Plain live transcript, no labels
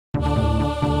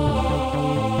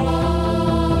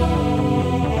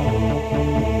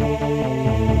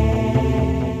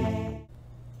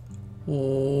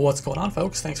What's going on,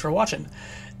 folks? Thanks for watching.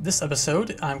 This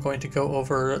episode, I'm going to go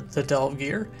over the Delve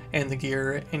gear and the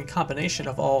gear in combination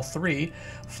of all three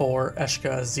for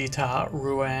Escha, Zi'Tah,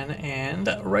 Ru'Aun, and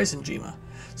Reisenjima.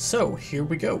 So, here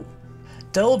we go.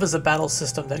 Delve is a battle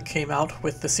system that came out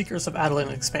with the Seekers of Adeline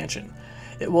expansion.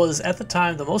 It was, at the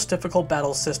time, the most difficult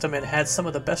battle system and had some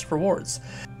of the best rewards.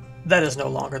 That is no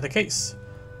longer the case.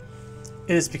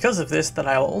 It is because of this that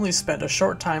I will only spend a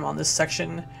short time on this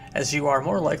section, as you are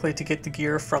more likely to get the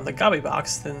gear from the Gobby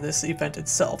box than this event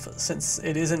itself, since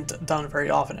it isn't done very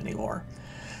often anymore.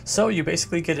 So you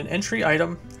basically get an entry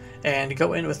item and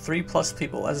go in with 3+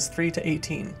 people, as 3 to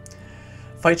 18.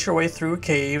 Fight your way through a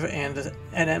cave and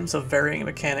NMs of varying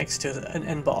mechanics to an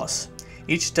end boss.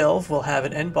 Each delve will have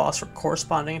an end boss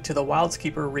corresponding to the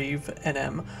Wildskeeper Reeve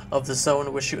NM of the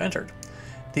zone which you entered.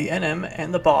 The NM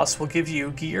and the boss will give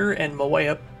you gear and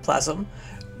Moea Plasm,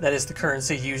 that is the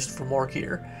currency used for more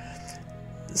gear.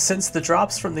 Since the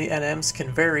drops from the NMs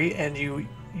can vary and you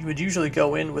would usually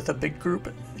go in with a big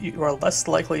group, you are less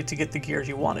likely to get the gear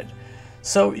you wanted.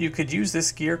 So you could use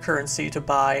this gear currency to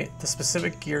buy the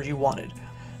specific gear you wanted.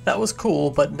 That was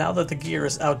cool, but now that the gear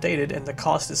is outdated and the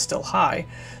cost is still high,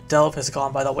 Delve has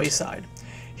gone by the wayside.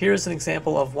 Here's an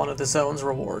example of one of the zone's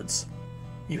rewards.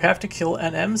 You have to kill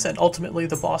NMs and ultimately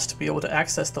the boss to be able to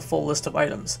access the full list of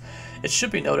items. It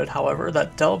should be noted, however,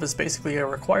 that Delve is basically a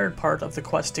required part of the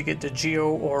quest to get to Geo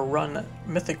or Run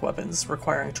mythic weapons,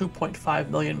 requiring 2.5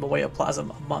 million Moea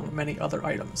Plasm among many other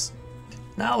items.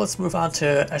 Now let's move on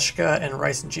to Escha and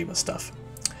Reisenjima stuff.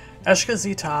 Escha,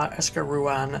 Zi'Tah, Escha,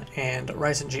 Ru'Aun, and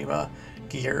Reisenjima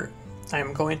gear I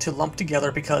am going to lump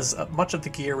together because much of the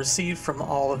gear received from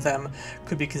all of them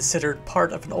could be considered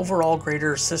part of an overall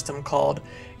greater system called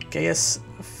Gaius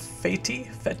Fate.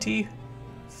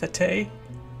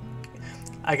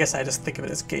 I guess I just think of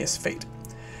it as Gaius Fate.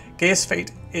 Gaius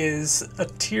Fate is a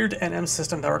tiered NM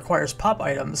system that requires pop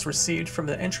items received from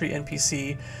the entry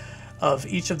NPC of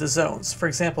each of the zones. For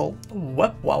example,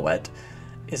 Wepwawet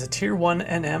is a tier 1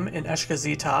 NM in Escha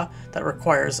Zi'Tah that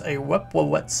requires a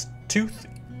Wepwawet's Tooth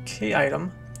key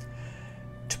item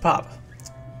to pop.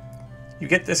 You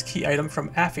get this key item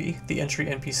from Affy, the entry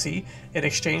NPC, in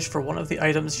exchange for one of the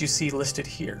items you see listed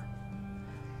here.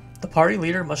 The party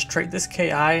leader must trade this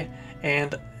KI,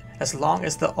 and as long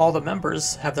as all the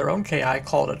members have their own KI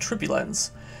called a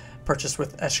Tribulens, purchased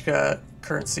with Escha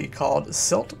currency called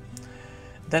Silt,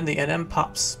 then the NM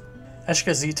pops.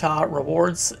 Escha Zi'Tah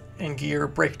rewards and gear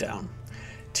breakdown.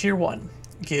 Tier 1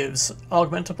 gives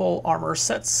augmentable armor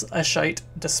sets, Eschite,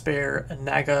 Despair,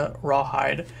 Naga,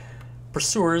 Rawhide,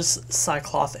 Pursuers,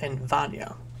 Cycloth, and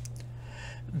Vanya.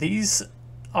 These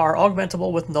are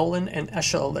augmentable with Nolan and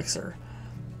Escha Elixir,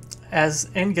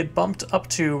 and get bumped up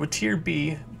to Tier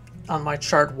B on my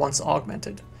chart once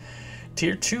augmented.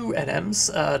 Tier 2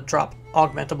 NMs drop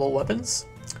augmentable weapons.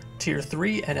 Tier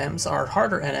 3 NMs are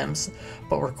harder NMs,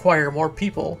 but require more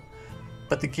people,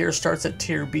 but the gear starts at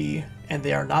Tier B, and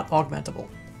they are not augmentable.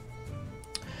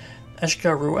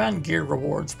 Escha Ru'Aun gear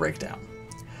rewards breakdown.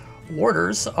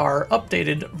 Warders are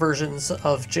updated versions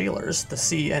of Jailers, the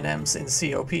CNMs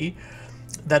in COP,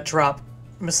 that drop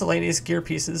miscellaneous gear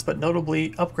pieces, but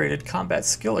notably upgraded combat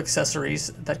skill accessories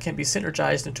that can be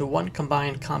synergized into one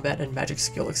combined combat and magic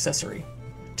skill accessory.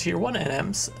 Tier 1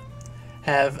 NMs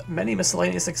have many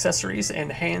miscellaneous accessories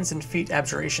and hands and feet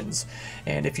abjurations,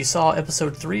 and if you saw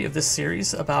episode 3 of this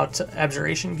series about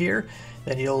abjuration gear,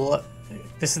 then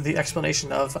this is the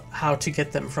explanation of how to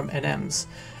get them from NMs.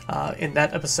 In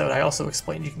that episode I also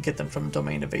explained you can get them from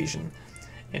domain evasion.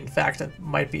 In fact, it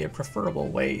might be a preferable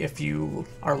way if you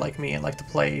are like me and like to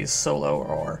play solo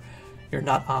or you're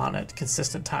not on at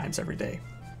consistent times every day.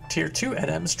 Tier 2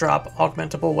 NMs drop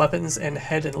augmentable weapons and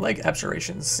head and leg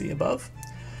abjurations, see above.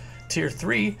 Tier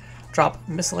 3 drop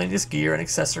miscellaneous gear and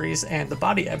accessories and the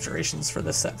body abjurations for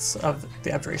the sets of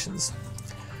the abjurations.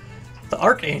 The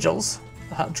Archangels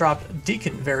drop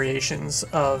Deacon variations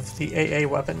of the AA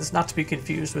weapons, not to be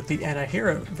confused with the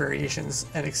Anahira variations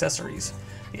and accessories.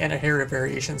 The Anahira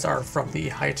variations are from the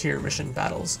high tier mission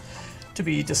battles, to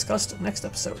be discussed next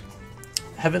episode.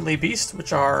 Heavenly Beast,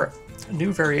 which are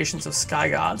new variations of Sky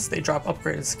Gods, they drop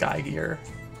upgraded Sky gear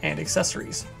and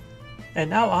accessories. And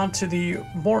now on to the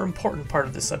more important part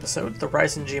of this episode, the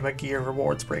Reisenjima gear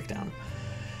rewards breakdown.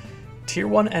 Tier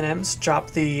 1 NMs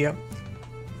drop the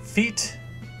feet,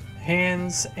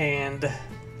 hands, and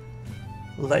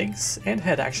legs, and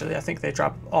head actually. I think they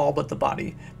drop all but the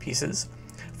body pieces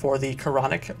for the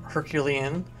Quranic,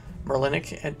 Herculean,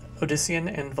 Merlinic, and Odyssean,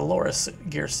 and Valoris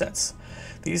gear sets.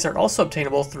 These are also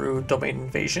obtainable through Domain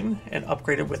Invasion and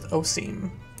upgraded with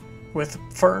Oseam, with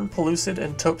Fern, Pellucid,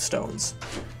 and Taupe stones.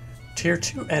 Tier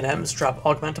 2 NMs drop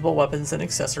augmentable weapons and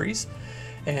accessories,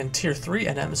 and Tier 3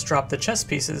 NMs drop the chess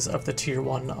pieces of the Tier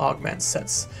 1 augment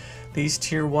sets. These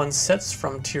Tier 1 sets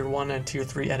from Tier 1 and Tier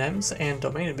 3 NMs and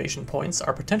domain invasion points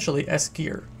are potentially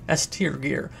S-tier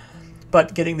gear,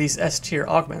 but getting these S-tier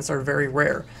augments are very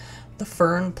rare. The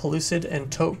Fern, Pellucid,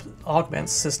 and Taupe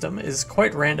augments system is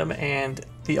quite random and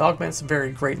the augments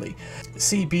vary greatly.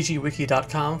 See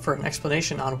bgwiki.com for an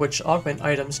explanation on which augment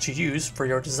items to use for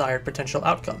your desired potential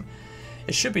outcome.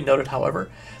 It should be noted, however,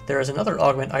 there is another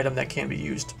augment item that can be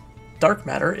used. Dark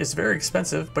Matter is very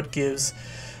expensive but gives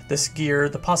this gear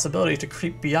the possibility to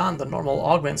creep beyond the normal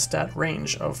augment stat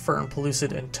range of Fern,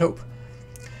 Pellucid, and Taupe.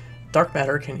 Dark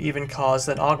Matter can even cause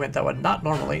an augment that would not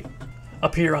normally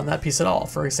appear on that piece at all,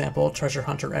 for example, Treasure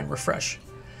Hunter and Refresh.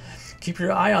 Keep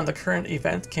your eye on the current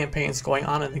event campaigns going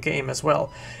on in the game as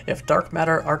well. If Dark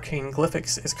Matter Arcane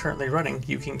Glyphics is currently running,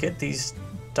 you can get these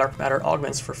Dark Matter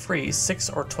augments for free 6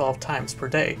 or 12 times per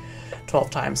day. 12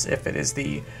 times if it is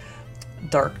the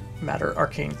Dark Matter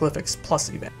Arcane Glyphics Plus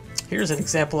event. Here's an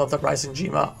example of the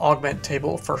Reisenjima augment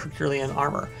table for Herculean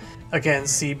armor. Again,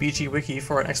 see BG Wiki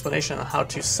for an explanation on how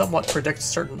to somewhat predict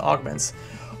certain augments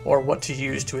or what to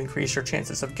use to increase your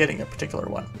chances of getting a particular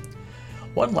one.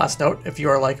 One last note, if you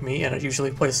are like me and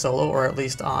usually play solo or at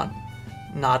least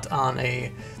not on a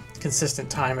consistent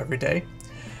time every day,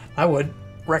 I would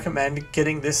recommend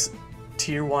getting this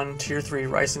Tier 1, Tier 3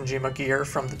 Reisenjima gear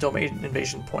from the domain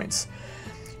invasion points.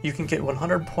 You can get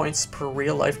 100 points per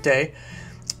real life day.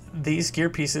 These gear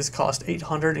pieces cost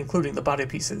 800 including the body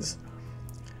pieces.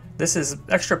 This is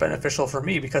extra beneficial for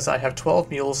me because I have 12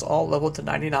 mules all leveled to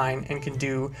 99 and can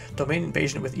do domain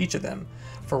invasion with each of them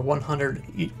for 100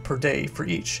 per day for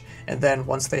each, and then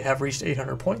once they have reached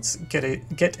 800 points,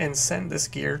 get and send this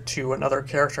gear to another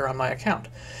character on my account.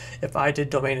 If I did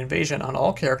domain invasion on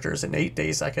all characters in 8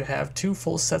 days, I could have 2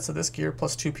 full sets of this gear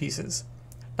plus 2 pieces.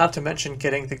 Not to mention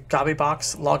getting the Gobby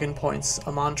Box, login points,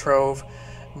 a Montrove,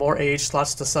 more age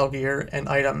slots to sell gear and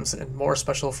items, and more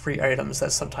special free items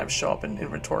that sometimes show up in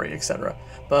inventory, etc.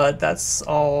 But that's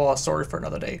all a story for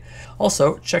another day.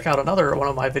 Also, check out another one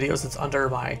of my videos that's under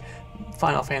my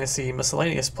Final Fantasy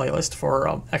Miscellaneous playlist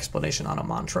for explanation on a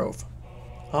Montrove.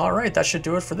 Alright, that should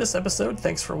do it for this episode.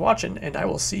 Thanks for watching, and I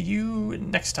will see you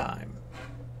next time.